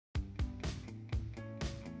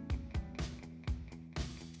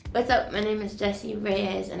What's up? My name is Jessie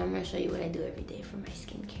Reyez and I'm going to show you what I do every day for my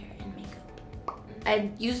skincare and makeup.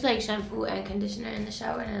 I use like shampoo and conditioner in the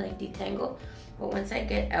shower and I like detangle. But once I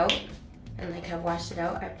get out and like have washed it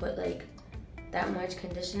out, I put like that much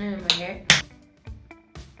conditioner in my hair.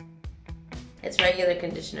 It's regular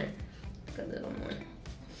conditioner. Like a little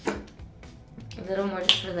more. A little more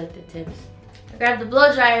just for like the tips. I grab the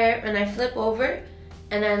blow dryer and I flip over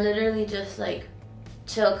and I literally just like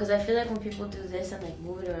chill, because I feel like when people do this and like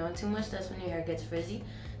move it around too much, that's when your hair gets frizzy.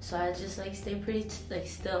 So I just like stay pretty like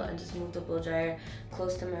still and just move the blow dryer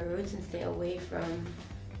close to my roots and stay away from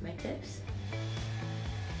my tips.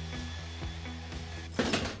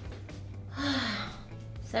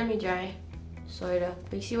 Semi-dry, sort of.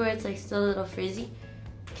 But you see where it's like still a little frizzy?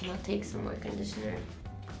 And I'll take some more conditioner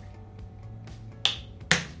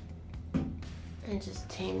and just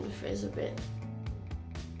tame the frizz a bit.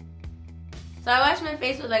 So I wash my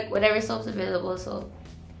face with like whatever soap's available, so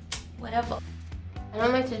whatever. I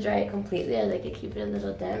don't like to dry it completely. I like to keep it a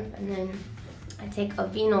little damp, and then I take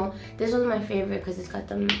Aveeno. This was my favorite because it's got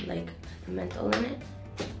the like the menthol in it.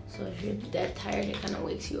 So if you're dead tired, it kind of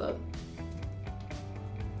wakes you up.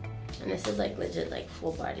 And this is like legit like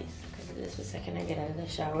full bodies, because this the second I get out of the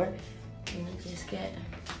shower, and I just get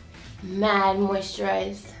mad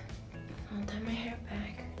moisturized. I'll tie my hair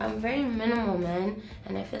back. I'm very minimal, man,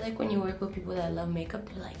 and I feel like when you work with people that love makeup,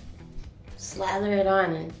 they're like, slather it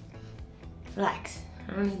on and relax.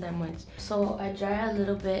 I don't need that much. So I dry a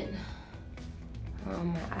little bit on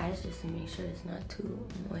my eyes just to make sure it's not too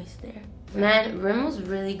moist there. Man, Rimmel's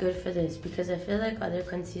really good for this because I feel like other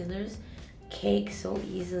concealers cake so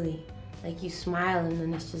easily. Like you smile and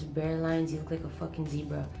then it's just bare lines. You look like a fucking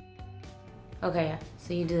zebra. Okay, yeah,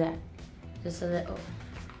 so you do that. Just a little.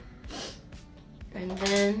 And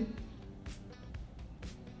then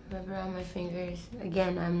rub around my fingers.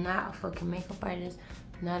 Again, I'm not a fucking makeup artist,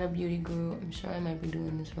 not a beauty guru. I'm sure I might be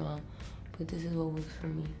doing this wrong, but this is what works for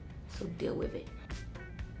me, so deal with it.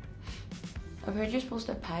 I've heard you're supposed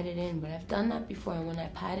to pat it in, but I've done that before, and when I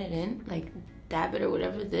pat it in, like dab it or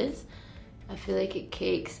whatever this, I feel like it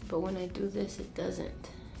cakes, but when I do this, it doesn't.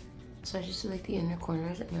 So I just do like the inner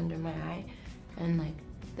corners and under my eye, and like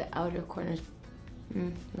the outer corners,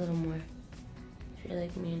 a little more. If you're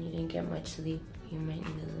like me and you didn't get much sleep, you might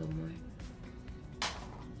need a little more.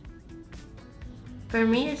 For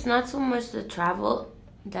me, it's not so much the travel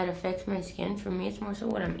that affects my skin. For me, it's more so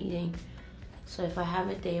what I'm eating. So if I have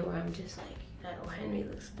a day where I'm just like, that O. Henry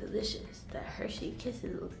looks delicious, that Hershey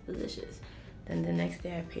Kisses looks delicious, then the next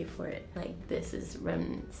day I pay for it. Like this is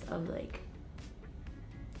remnants of like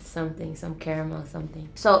something, some caramel something.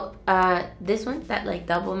 So this one, that like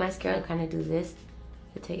double mascara, I kind of do this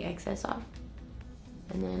to take excess off.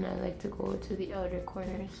 And then I like to go to the outer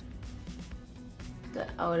corners. The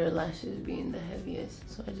outer lashes being the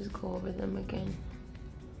heaviest. So I just go over them again.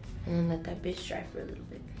 And then let that bitch dry for a little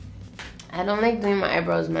bit. I don't like doing my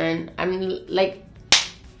eyebrows, man. I'm like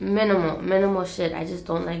minimal shit. I just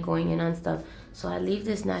don't like going in on stuff. So I leave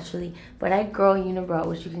this naturally. But I grow a unibrow,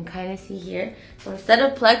 which you can kind of see here. So instead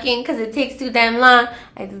of plucking, because it takes too damn long,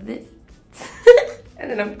 I do this.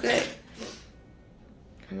 And then I'm good.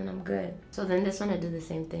 And then I'm good. So then this one I do the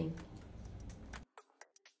same thing.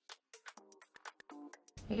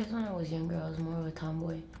 I guess when I was younger I was more of a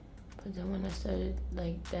tomboy. But then when I started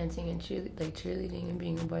like dancing and cheerleading and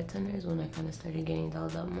being a bartender is when I kind of started getting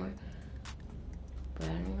dolled up more. But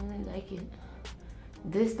I don't really like it.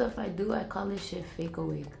 This stuff I do, I call this shit fake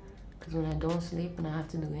awake. Because when I don't sleep and I have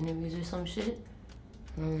to do interviews or some shit,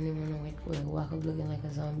 I don't really want to walk up looking like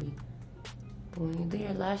a zombie. But when you do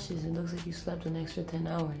your lashes, it looks like you slept an extra 10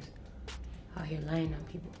 hours. Out here lying on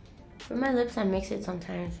people. For my lips, I mix it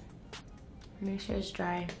sometimes. Make sure it's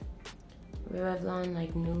dry. Revlon,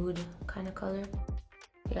 like nude kind of color.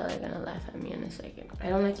 Y'all are gonna laugh at me in a second. I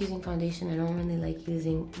don't like using foundation. I don't really like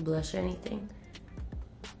using blush or anything.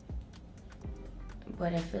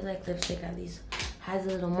 But I feel like lipstick at least has a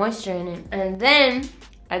little moisture in it. And then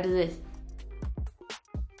I do this.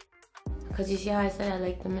 Because you see how I said I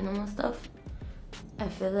like the minimal stuff? I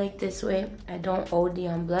feel like this way I don't OD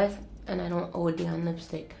on blush and I don't OD on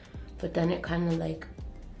lipstick. But then it kind of like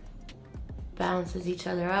balances each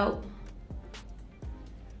other out.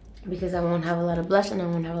 Because I won't have a lot of blush and I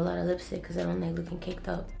won't have a lot of lipstick because I don't like looking caked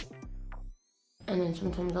up. And then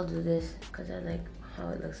sometimes I'll do this because I like how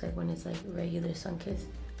it looks like when it's like regular sun-kissed.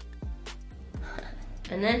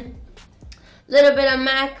 And then a little bit of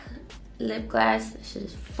MAC lip gloss. This shit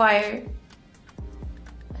is fire.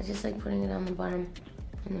 I just like putting it on the bottom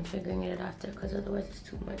and then figuring it after because otherwise it's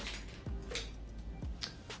too much.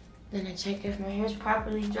 Then I check if my hair is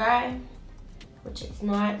properly dry, which it's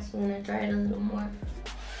not, so then I dry it a little more.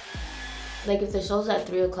 Like if the show's at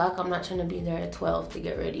 3 o'clock, I'm not trying to be there at 12 to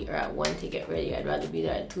get ready or at 1 to get ready. I'd rather be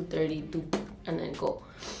there at 2:30 and then go.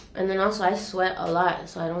 And then also I sweat a lot,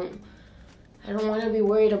 so I don't want to be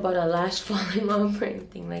worried about a lash falling off or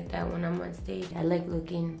anything like that when I'm on stage. I like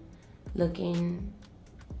looking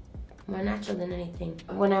more natural than anything.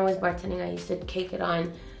 When I was bartending, I used to cake it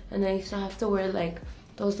on, and I used to have to wear like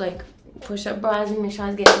those like push-up bras and make sure I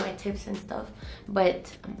was getting my tips and stuff.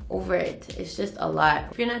 But I'm over it. It's just a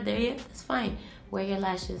lot. If you're not there yet, it's fine. Wear your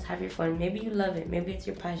lashes, have your fun. Maybe you love it, maybe it's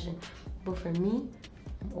your passion. But for me,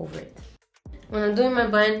 I'm over it. When I'm doing my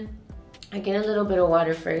bun, I get a little bit of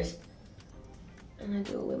water first. And I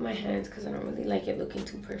do it with my hands because I don't really like it looking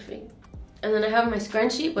too perfect. And then I have my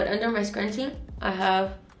scrunchie, but under my scrunchie, I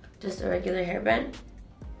have just a regular hairband.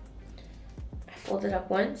 I fold it up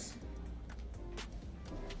once.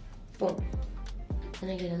 Boom.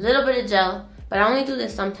 And I get a little bit of gel, but I only do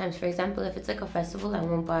this sometimes. For example, if it's like a festival, I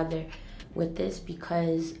won't bother with this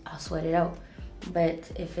because I'll sweat it out. But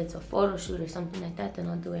if it's a photo shoot or something like that, then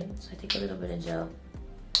I'll do it. So I take a little bit of gel,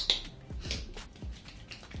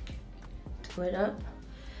 do it up,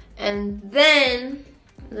 and then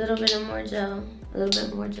a little bit of more gel, a little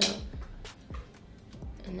bit more gel,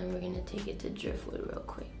 and then we're gonna take it to driftwood real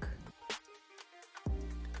quick.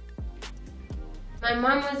 My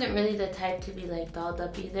mom wasn't really the type to be like dolled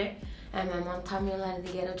up either, and my mom taught me a lot of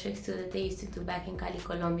the ghetto tricks too that they used to do back in Cali,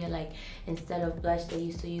 Colombia. Like instead of blush, they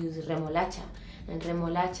used to use remolacha, and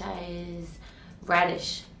remolacha is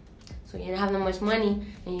radish. So you didn't have that much money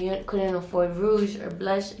and you couldn't afford rouge or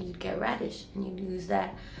blush, you'd get radish and you'd use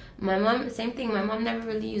that. My mom, same thing, my mom never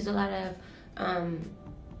really used a lot of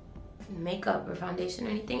makeup or foundation or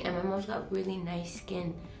anything, and my mom's got really nice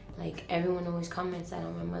skin. Like everyone always comments that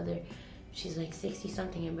on my mother. She's like 60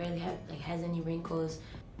 something and barely has any wrinkles.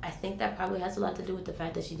 I think that probably has a lot to do with the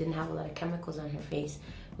fact that she didn't have a lot of chemicals on her face,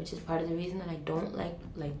 which is part of the reason that I don't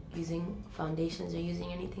like using foundations or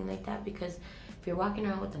using anything like that, because if you're walking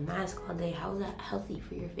around with a mask all day, how is that healthy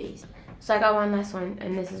for your face? So I got one last one,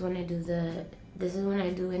 and this is when I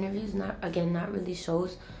do interviews, not really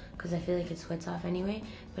shows, because I feel like it sweats off anyway,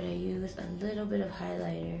 but I use a little bit of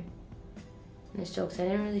highlighter. And this jokes, I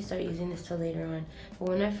didn't really start using this till later on, but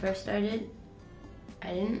when I first started,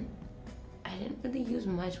 I didn't really use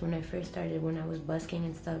much when I first started, when I was busking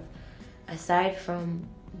and stuff, aside from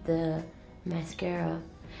the mascara.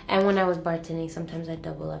 And when I was bartending, sometimes I'd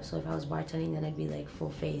double up. So if I was bartending, then I'd be like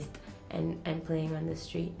full-faced and playing on the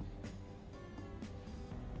street.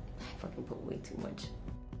 I fucking put way too much.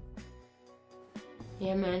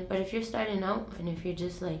 Yeah, man. But if you're starting out and if you're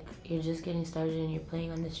just getting started and you're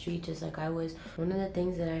playing on the street just like I was, one of the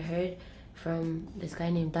things that I heard from this guy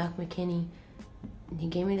named Doc McKinney, he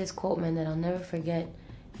gave me this quote, man, that I'll never forget.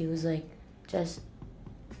 He was like,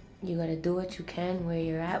 you gotta do what you can where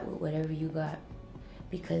you're at with whatever you got.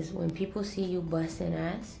 Because when people see you busting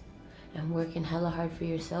ass and working hella hard for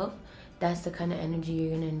yourself, that's the kind of energy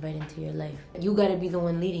you're gonna invite into your life. You gotta be the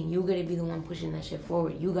one leading. You gotta be the one pushing that shit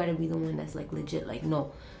forward. You gotta be the one that's like legit, like,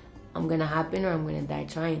 no, I'm gonna happen or I'm gonna die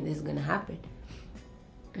trying. This is gonna happen.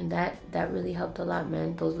 And that really helped a lot,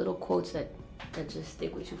 man. Those little quotes that just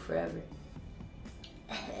stick with you forever.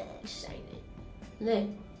 Shine it. Look,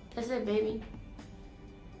 that's it, baby.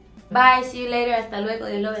 Bye, see you later. Hasta luego.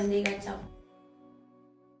 Dios lo bendiga. Chao.